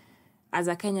 As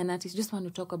a Kenyan artist, you just want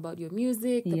to talk about your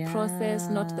music, the process,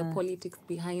 not the politics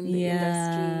behind the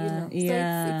industry, So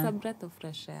it's a breath of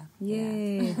fresh air.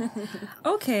 Yeah.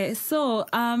 Okay, so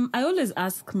I always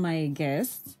ask my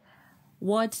guests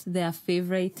what their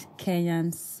favorite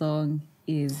Kenyan song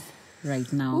is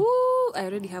right now. Ooh, I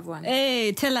already have one.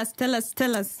 Hey, tell us.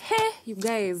 Hey, you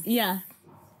guys. Yeah.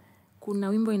 Kuna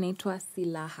wimbo inaitwa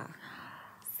Silaha.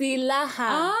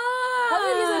 Silaha. Have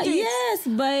you listened to it? Yes,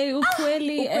 by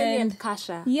Ukweli and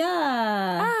Kasha.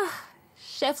 Yeah.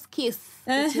 Chef's kiss.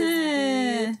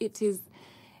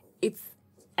 It's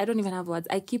I don't even have words.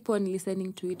 I keep on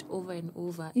listening to it over and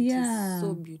over. It is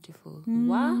so beautiful.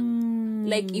 Wow.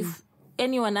 Like if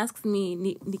anyone asks me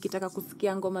nikitaka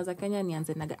kusikia ngoma za Kenya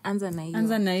anza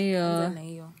na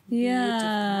hiyo.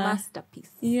 Yeah.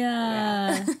 Masterpiece.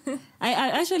 Yeah. I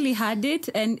actually had it,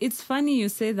 and it's funny you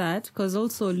say that because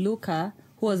also Luca,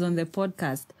 who was on the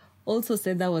podcast, also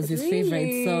said that was his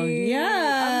favorite song. Yeah.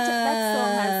 That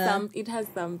song has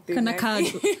something. Kind of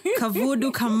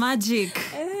kavudu ka magic.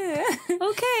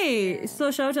 Okay.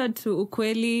 So shout out to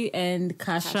Ukweli and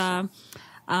Kasha.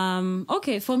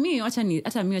 Okay, for me, wacha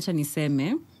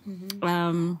niseme.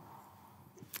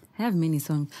 I have many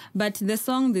songs, but the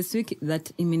song this week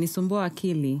that imenisumbua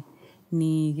akili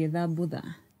ni Gedha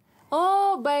Budha.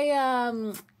 Oh, by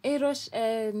Erosh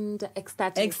and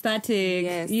Ecstatic.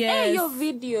 Yes. Hey, your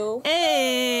video.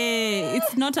 Hey,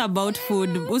 it's not about food.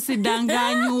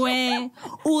 Usidanganywe.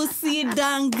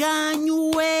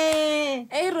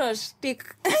 Erosh,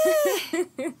 stick.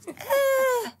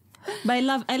 But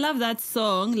I love that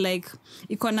song. Like,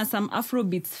 ikona some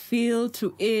Afrobeats feel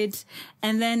to it.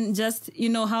 And then just, you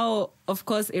know how, of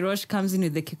course, Erosh comes in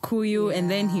with the Kikuyu and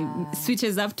then he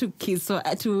switches up to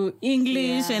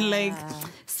English and like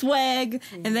swag.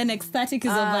 And then Ecstatic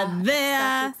is over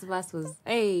there. Ecstatic's verse was,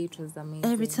 it was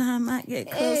amazing. Every time I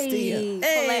get close to you.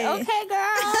 Hey. Like, okay,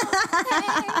 girl.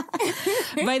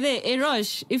 By the way,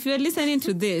 Erosh, if you're listening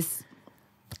to this,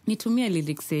 nitumia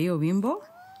lyrics ya hiyo wimbo.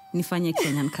 Nifanye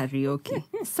Kenyan karaoke.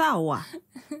 Sawa.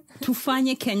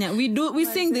 Tufanye Kenya. We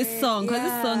sing this song because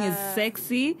this song is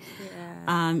sexy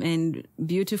and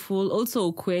beautiful.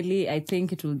 Also, Ukweli, I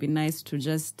think it will be nice to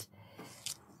just...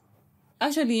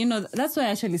 Actually, you know, that's why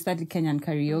I actually started Kenyan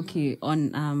karaoke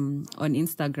on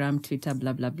Instagram, Twitter,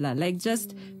 blah, blah, blah. Like,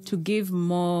 just to give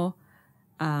more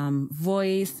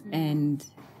voice and...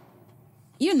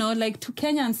 You know, like to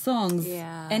Kenyan songs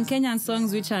and Kenyan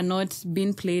songs which are not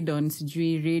being played on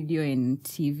radio and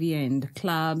TV and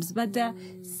clubs, but they're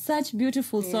such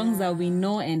beautiful songs that we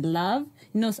know and love.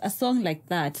 You know, a song like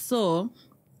that. So,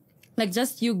 like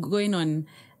just you going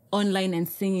online and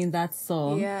singing that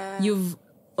song, you've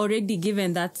already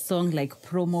given that song like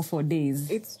promo for days.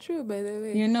 It's true, by the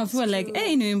way. You know, people are like,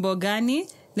 hey, ni wimbo gani?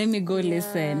 Let me go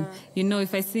listen. You know,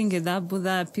 if I sing Gedha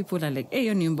Budha, people are like,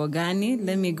 hey, ni wimbo gani?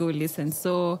 Let me go listen.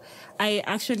 So I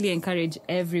actually encourage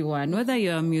everyone, whether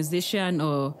you're a musician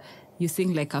or you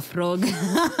sing like a frog.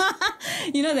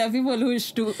 You know, there are people who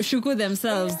shuku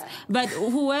themselves. But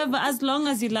whoever, as long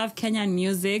as you love Kenyan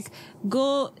music,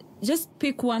 go just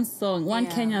pick one song, one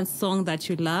Kenyan song that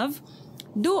you love.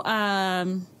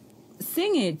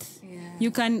 Sing it. You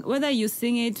can, whether you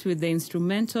sing it with the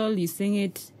instrumental, you sing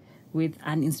it with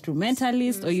an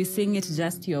instrumentalist, or you sing it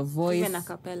just your voice. Even a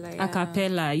cappella. A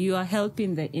cappella. You are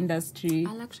helping the industry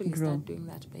I'll actually start doing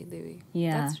that, by the way.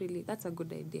 Yeah. That's a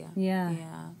good idea. Yeah.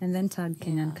 And then tag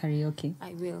Kenyan karaoke.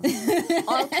 I will.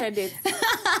 All credits.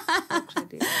 All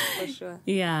credits, for sure.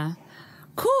 Yeah.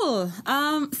 Cool.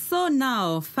 So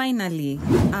now, finally,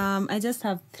 I just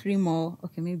have 3 more.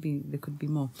 Okay, maybe there could be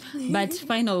more. But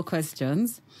final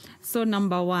questions. So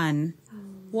number 1,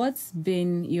 what's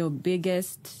been your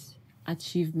biggest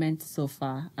achievement so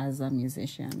far as a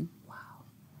musician? Wow.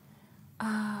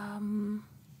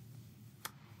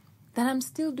 That I'm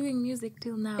still doing music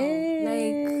till now.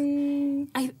 Hey.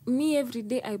 Like, every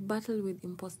day I battle with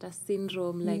imposter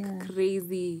syndrome, like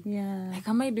crazy. Yeah. Like,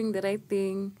 am I doing the right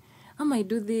thing? Am I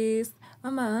do this?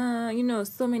 You know,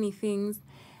 so many things.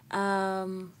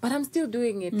 But I'm still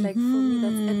doing it. Like, for me,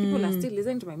 and people are still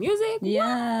listening to my music.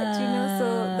 Yeah. What? You know,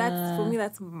 so for me,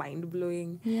 that's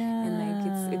mind-blowing. Yeah. And like,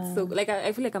 it's so, like,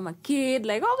 I feel like I'm a kid.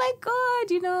 Like, oh my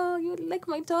God, you know, you like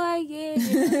my toy, yeah.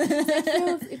 You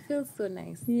know? So it feels so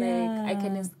nice. Yeah. Like, I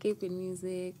can escape in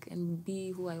music and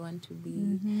be who I want to be.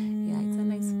 Yeah, it's a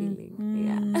nice feeling.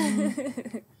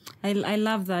 Yeah. I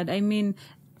love that. I mean,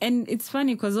 and it's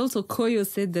funny because also Koyo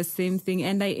said the same thing,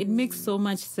 and it makes so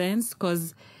much sense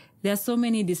because there are so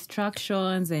many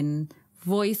distractions and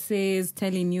voices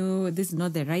telling you this is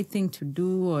not the right thing to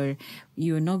do, or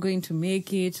you're not going to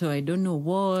make it, or I don't know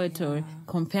what, or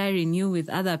comparing you with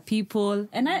other people.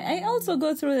 And I also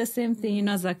go through the same thing, you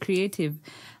know, as a creative.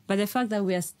 But the fact that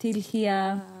we are still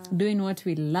here doing what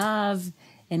we love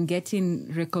and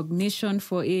getting recognition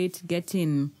for it,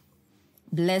 getting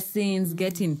blessings,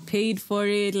 getting paid for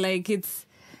it, like it's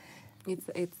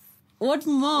what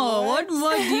more? What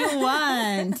more do you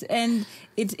want? And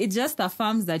it just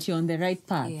affirms that you're on the right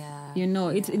path. Yeah. You know,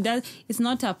 it does. It's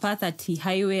not a path ati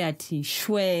highway ati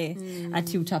shwe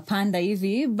ati utapanda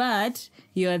hivi, but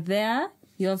you're there.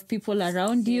 You have people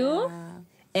around you,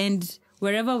 and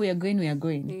wherever we are going, we are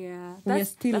going. Yeah, we are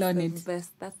still on it.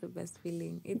 That's the best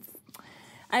feeling.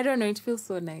 I don't know. It feels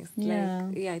so nice. Yeah.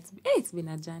 Like, it's been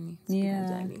a journey. It's been a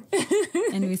journey.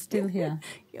 And we're still here.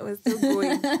 Yeah, we're still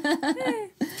going.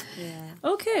 Yeah.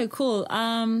 Okay, cool.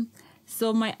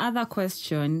 So my other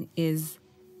question is,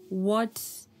 what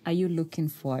are you looking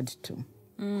forward to?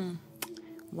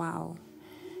 Wow.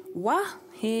 Wah,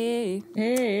 hey.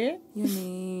 Hey. You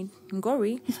need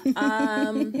Ngori.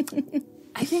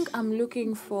 I think I'm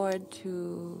looking forward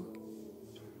to...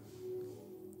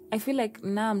 I feel like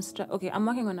now I'm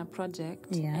working on a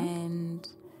project and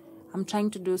I'm trying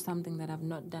to do something that I've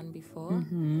not done before.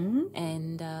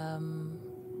 And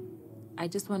I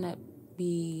just want to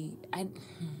be...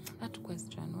 that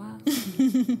question, wow.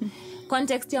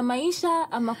 Context ya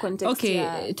maisha ama context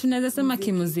ya... tunaweza sema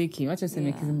kimuziki. Wacha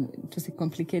sema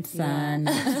tusicomplicate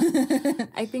sana.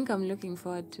 I think I'm looking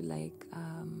forward to like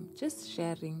just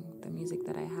sharing the music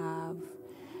that I have.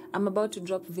 I'm about to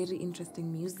drop very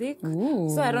interesting music. Ooh.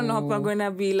 So I don't know how we're going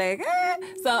to be like,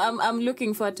 So I'm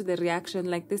looking forward to the reaction.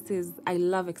 Like I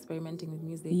love experimenting with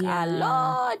music a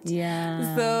lot.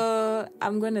 Yeah. So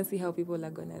I'm going to see how people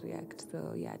are going to react.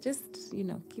 So yeah, just,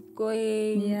 keep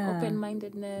going,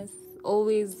 open-mindedness,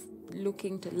 always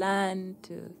looking to learn,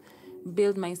 to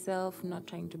build myself, not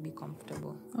trying to be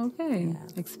comfortable. Okay. Yeah.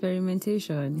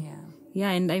 Experimentation. Yeah.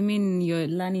 Yeah, and I mean, you're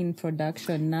learning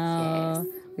production now.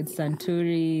 Yes. With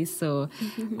Santuri, so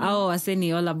our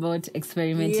waseni all about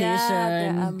experimentation.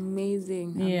 Yeah, they're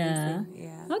amazing. Yeah.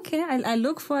 Yeah. Okay, I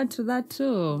look forward to that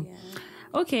too.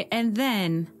 Yeah. Okay, and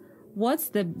then what's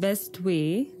the best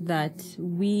way that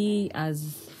we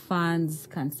as fans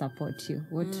can support you?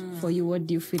 For you, what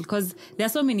do you feel? Because there are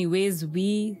so many ways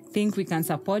we think we can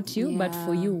support you, but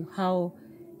for you, how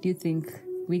do you think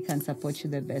we can support you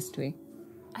the best way?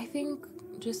 I think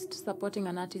just supporting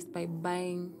an artist by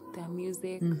buying their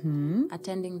music,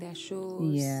 attending their shows,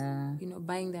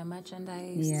 buying their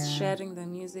merchandise, sharing their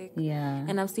music. Yeah.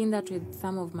 And I've seen that with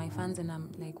some of my fans and I'm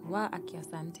like, wa aki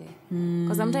asante.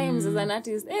 Because sometimes as an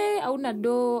artist, auna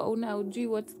ujui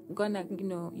what's gonna,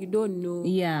 you don't know.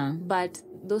 Yeah. But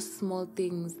those small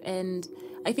things. And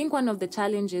I think one of the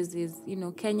challenges is,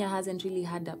 Kenya hasn't really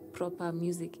had a proper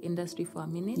music industry for a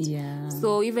minute. Yeah.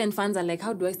 So even fans are like,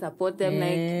 how do I support them?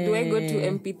 Like, do I go to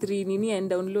MP3 Nini and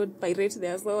pirate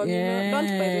their song? Don't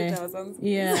pirate our songs.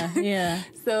 Yeah, yeah.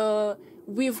 So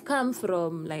we've come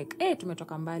from like,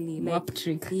 tumetoka mbali. Like, Wap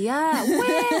trick. Yeah,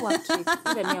 wap trick.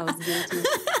 Even me, I was guilty.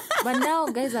 But now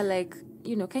guys are like,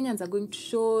 Kenyans are going to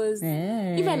shows.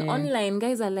 Even online,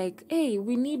 guys are like, hey,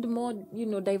 we need more,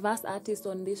 diverse artists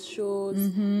on these shows.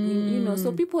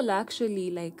 So people are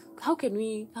actually like, how can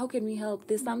we help?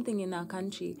 There's something in our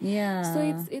country. Yeah.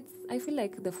 So it's I feel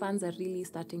like the fans are really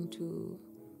starting to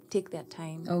take their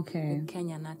time with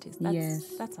Kenyan artists.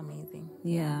 That's amazing.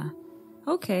 Yeah.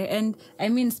 Okay, and I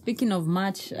mean, speaking of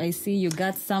merch, I see you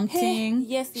got something.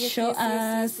 Yes. Show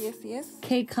us. Yes.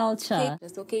 K Culture.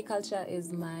 So K Culture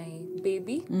is my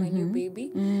baby, my new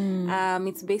baby.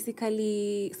 It's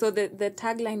basically, so the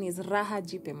tagline is Raha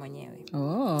Jipe Mwenyewe.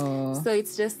 Oh. So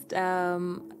it's just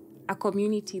a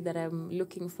community that I'm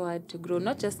looking forward to grow,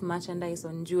 not just merchandise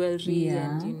on jewelry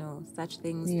and, such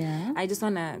things. Yeah. I just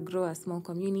want to grow a small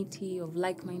community of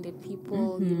like-minded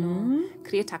people,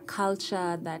 create a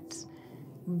culture that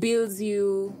builds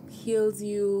you, heals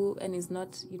you, and is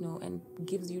not, and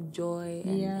gives you joy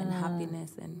and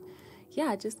happiness and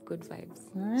just good vibes.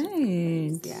 Right.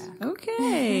 Vibes, yeah.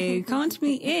 Okay. Count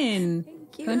me in.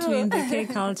 Thank you. Count me in the K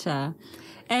Culture.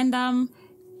 And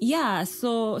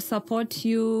so support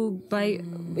you by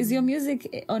is your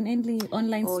music on any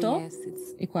online store? Yes,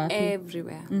 it's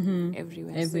everywhere.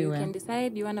 Everywhere. So you can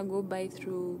decide you want to go buy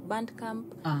through Bandcamp.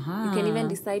 You can even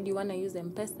decide you want to use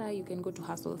M-Pesa. You can go to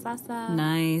Hustle Sasa.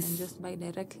 Nice. And just buy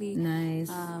directly.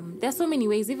 Nice. There's so many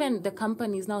ways. Even the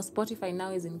companies now, Spotify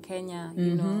now is in Kenya.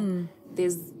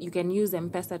 You can use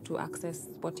M-Pesa to access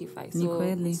Spotify. So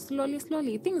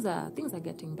slowly, things are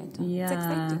getting better. Yeah. It's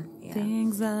exciting. Yeah.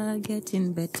 Things are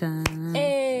getting better.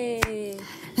 Hey.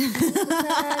 Things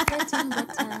are getting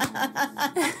better.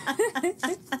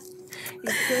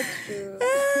 It's so true.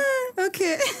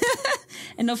 Okay.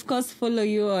 And of course, follow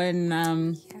you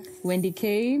on Wendy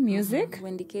Kay Music.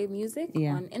 Wendy Kay Music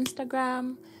on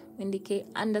Instagram, Wendy Kay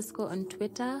 _ on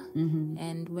Twitter,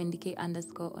 and Wendy Kay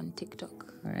 _ on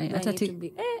TikTok. All right. I need to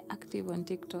be active on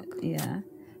TikTok. Yeah.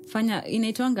 Fanya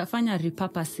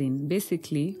repurposing.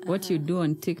 Basically, what you do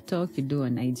on TikTok, you do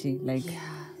on IG. Like,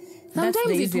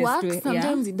 sometimes it works, way.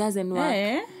 sometimes it doesn't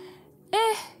work.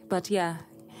 But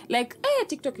like,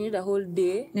 TikTok, you need a whole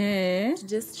day to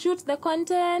just shoot the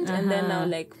content and then now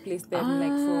like place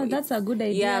them that's a good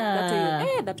idea.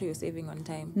 Yeah, that way you're saving on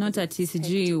time. Not at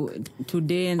TCG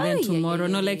today and then tomorrow.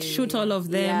 Shoot all of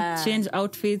them, change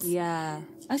outfits. Yeah.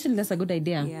 Actually, that's a good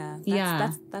idea.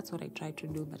 Yeah. That's what I try to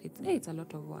do, but it's a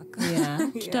lot of work. Yeah.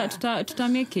 Tuta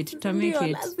make it. Tuta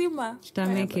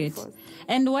make it.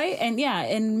 And why?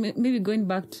 And maybe going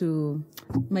back to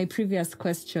my previous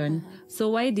question. So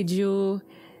why did you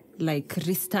like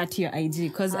restart your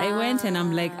IG? Because I went and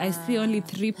I'm like, I see only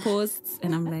 3 posts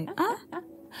and I'm like,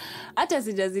 Hata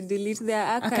sijazi delete, they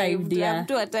are archived. I'm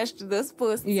too attached to those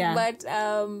posts. Yeah. But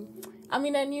I'm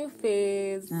in a new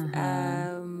phase.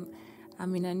 I'm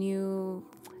in a new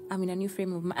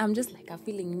frame of mind. I'm just like, I'm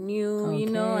feeling new, you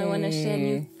know, I want to share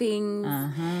new things.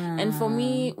 And for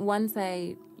me, once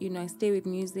I stay with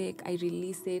music, I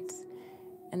release it.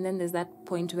 And then there's that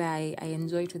point where I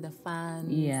enjoy it with the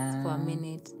fans for a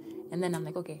minute. And then I'm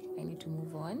like, okay, I need to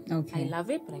move on. Okay. I love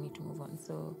it, but I need to move on.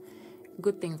 So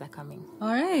good things are coming.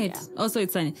 All right. Yeah. Also,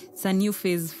 it's a new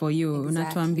phase for you.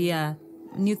 Exactly. Unatuambia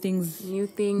new things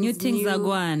are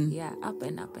going. Yeah, up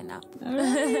and up and up. All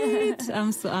right.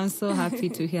 I'm so happy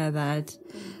to hear that.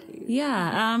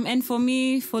 Yeah. And for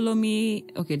me, follow me.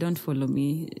 Okay, don't follow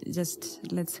me. Just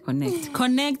let's connect.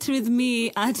 Connect with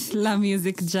me at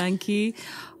LaMusicJunkie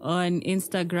on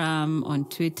Instagram, on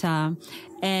Twitter.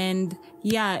 And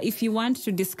yeah, if you want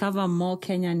to discover more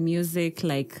Kenyan music,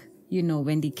 like,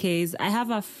 Wendy Kay's, I have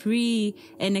a free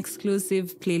and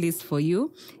exclusive playlist for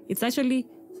you. It's actually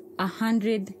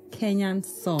 100 Kenyan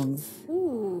songs.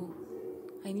 Ooh,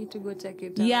 I need to go check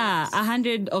it out. Yeah,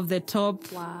 100 of the top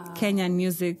Kenyan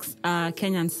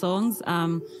Kenyan songs.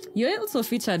 You're also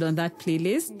featured on that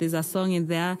playlist. There's a song in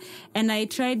there. And I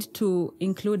tried to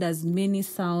include as many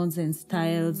sounds and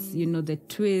styles, the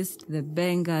twist, the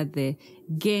benga, the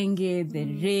genge, the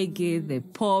reggae, the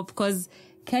pop, because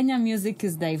Kenyan music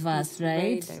is diverse,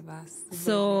 right? Very diverse.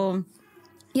 So,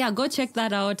 yeah, go check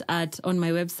that out on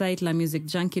my website,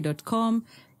 LaMusicJunkie.com.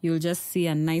 You'll just see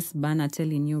a nice banner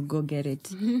telling you, go get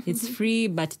it. It's free,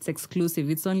 but it's exclusive.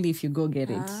 It's only if you go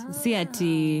get it.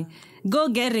 See, go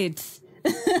get it.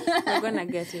 We're gonna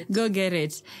get it. Go get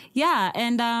it. Yeah,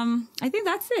 and I think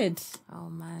that's it. Oh,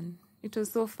 man. It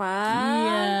was so fun.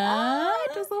 Yeah.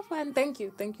 It was so fun. Thank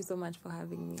you so much for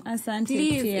having me. Asante.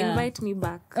 Please invite me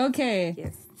back. Okay.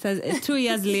 Yes. So 2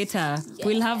 years later,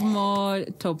 we'll have more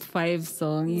top 5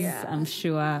 songs, I'm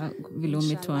sure. Vile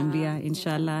umetuambia,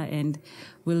 inshallah. And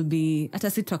we'll be,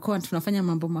 hata si tutakuwa tunafanya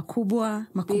mambo makubwa.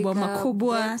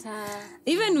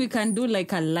 Even we can do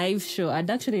like a live show.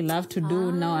 I'd actually love to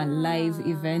do now a live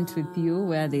event with you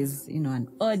where there's, an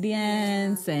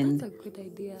audience and that's a good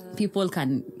idea. People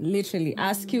can literally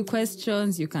ask you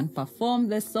questions. You can perform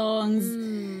the songs.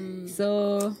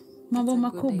 So, mambo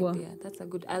makubwa. That's a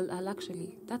good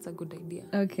idea.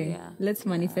 Okay. Yeah. Let's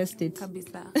manifest it.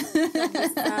 Kabisa.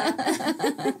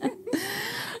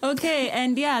 Okay,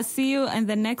 and see you in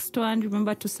the next one.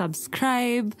 Remember to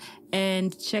subscribe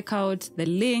and check out the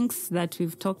links that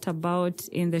we've talked about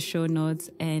in the show notes,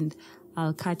 and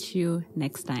I'll catch you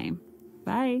next time.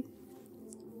 Bye.